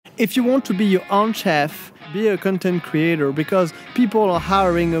If you want to be your own chef, be a content creator, because people are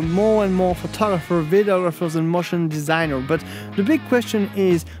hiring more and more photographers, videographers and motion designers. But the big question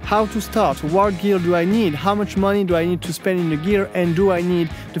is how to start. What gear do I need? How much money do I need to spend in the gear? And do I need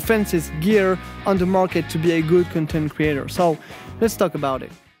the fanciest gear on the market to be a good content creator? So let's talk about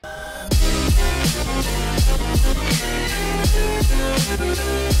it.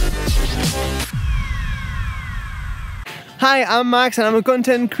 Hi, I'm Max and I'm a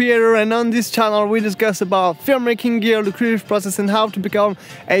content creator, and on this channel we discuss about filmmaking gear, the creative process and how to become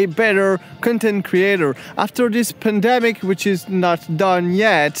a better content creator. After this pandemic, which is not done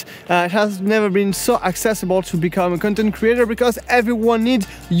yet, it has never been so accessible to become a content creator because everyone needs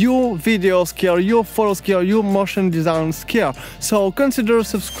your video skill, your photo skill, your motion design skill. So consider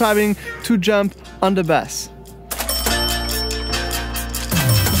subscribing to jump on the bus.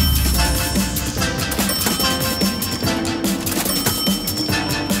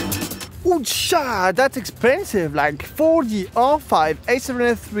 Ooh, that's expensive, like for the R5,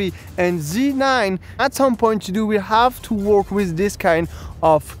 A7S III and Z9. At some point you will have to work with this kind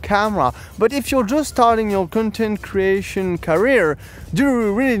of camera. But if you're just starting your content creation career, do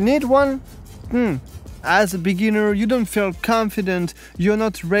you really need one? As a beginner, you don't feel confident, you're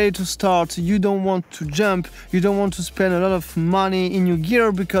not ready to start, you don't want to jump, you don't want to spend a lot of money in your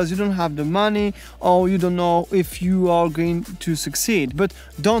gear because you don't have the money or you don't know if you are going to succeed. But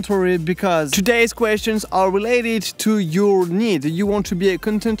don't worry, because today's questions are related to your need. You want to be a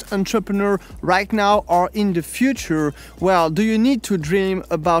content entrepreneur right now or in the future? Well, do you need to dream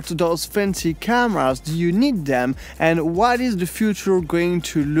about those fancy cameras? Do you need them? And what is the future going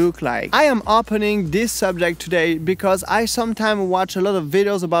to look like? I am opening this subject today because I sometimes watch a lot of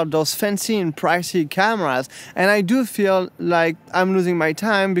videos about those fancy and pricey cameras, and I do feel like I'm losing my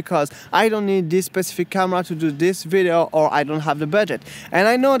time because I don't need this specific camera to do this video, or I don't have the budget. And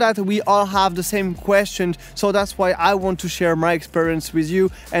I know that we all have the same questions, so that's why I want to share my experience with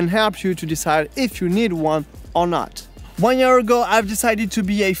you and help you to decide if you need one or not. 1 year ago, I've decided to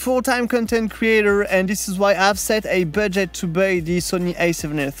be a full-time content creator, and this is why I've set a budget to buy the Sony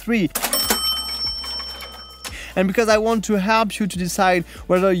A7S III. And because I want to help you to decide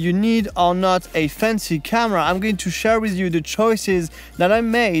whether you need or not a fancy camera, I'm going to share with you the choices that I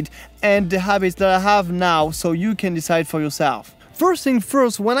made and the habits that I have now, so you can decide for yourself. First thing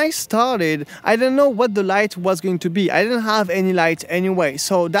first, when I started, I didn't know what the light was going to be. I didn't have any light anyway,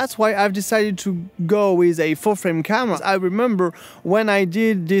 so that's why I've decided to go with a full-frame camera. I remember when I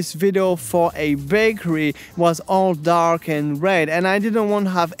did this video for a bakery, it was all dark and red, and I didn't want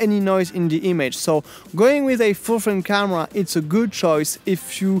to have any noise in the image. So going with a full-frame camera, it's a good choice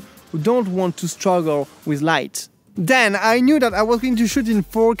if you don't want to struggle with light. Then I knew that I was going to shoot in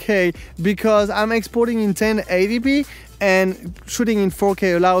 4K because I'm exporting in 1080p, and shooting in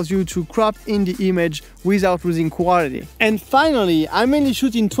 4K allows you to crop in the image without losing quality. And finally, I mainly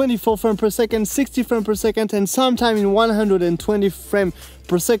shoot in 24 frames per second, 60 frames per second, and sometimes in 120 frames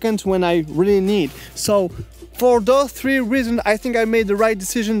per second when I really need. So for those three reasons, I think I made the right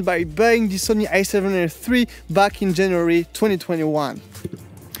decision by buying the Sony A7S III back in January 2021.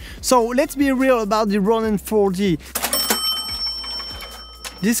 So let's be real about the Ronin 4D.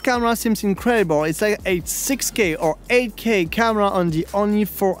 This camera seems incredible. It's like a 6K or 8K camera on the only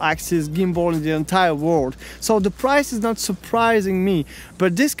 4-axis gimbal in the entire world. So the price is not surprising me,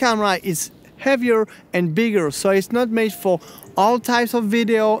 but this camera is heavier and bigger, so it's not made for all types of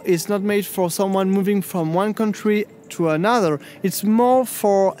video. It's not made for someone moving from one country to another. It's more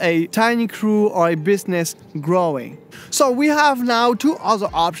for a tiny crew or a business growing. So we have now two other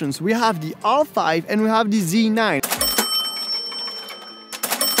options. We have the R5 and we have the Z9.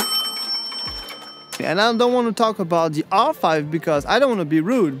 And I don't want to talk about the R5 because I don't want to be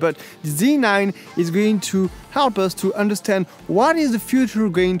rude, but the Z9 is going to help us to understand what is the future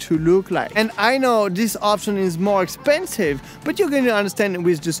going to look like. And I know this option is more expensive, but you're going to understand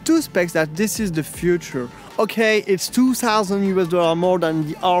with just two specs that this is the future. Okay, it's $2,000 more than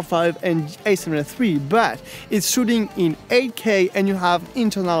the R5 and the A7S III, but it's shooting in 8K and you have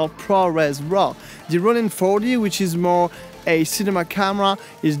internal ProRes RAW. The Ronin 4D, which is more a cinema camera,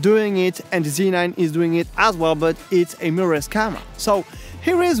 is doing it, and the Z9 is doing it as well, but it's a mirrorless camera. So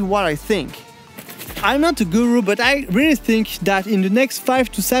here is what I think. I'm not a guru, but I really think that in the next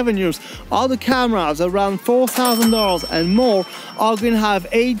 5 to 7 years, all the cameras around $4,000 and more are going to have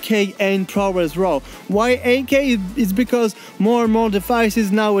 8K and ProRes RAW. Why 8K? It's because more and more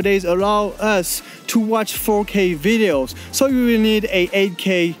devices nowadays allow us to watch 4K videos. So you will need a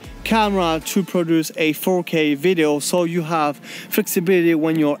 8K camera to produce a 4K video, so you have flexibility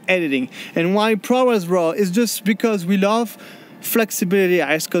when you're editing. And why ProRes RAW is just because we love flexibility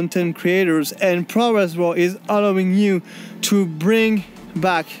as content creators, and progress raw is allowing you to bring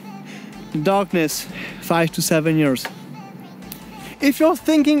back darkness 5 to 7 years. If you're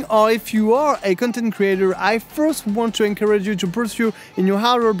thinking or if you are a content creator, I first want to encourage you to pursue in your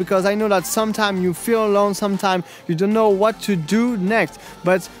hardware, because I know that sometimes you feel alone, sometimes you don't know what to do next.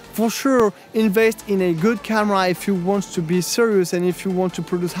 But for sure, invest in a good camera if you want to be serious and if you want to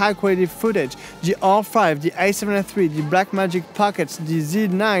produce high quality footage. The R5, the A7S III, the Blackmagic Pockets, the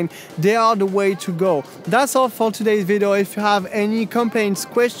Z9, they are the way to go. That's all for today's video. If you have any complaints,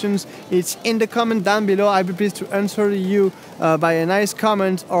 questions, it's in the comment down below. I'll be pleased to answer you by a nice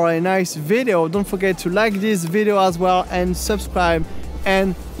comment or a nice video. Don't forget to like this video as well and subscribe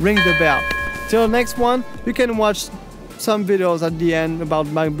and ring the bell. Till next one, you can watch some videos at the end about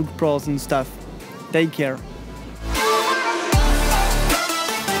MacBook Pros and stuff. Take care.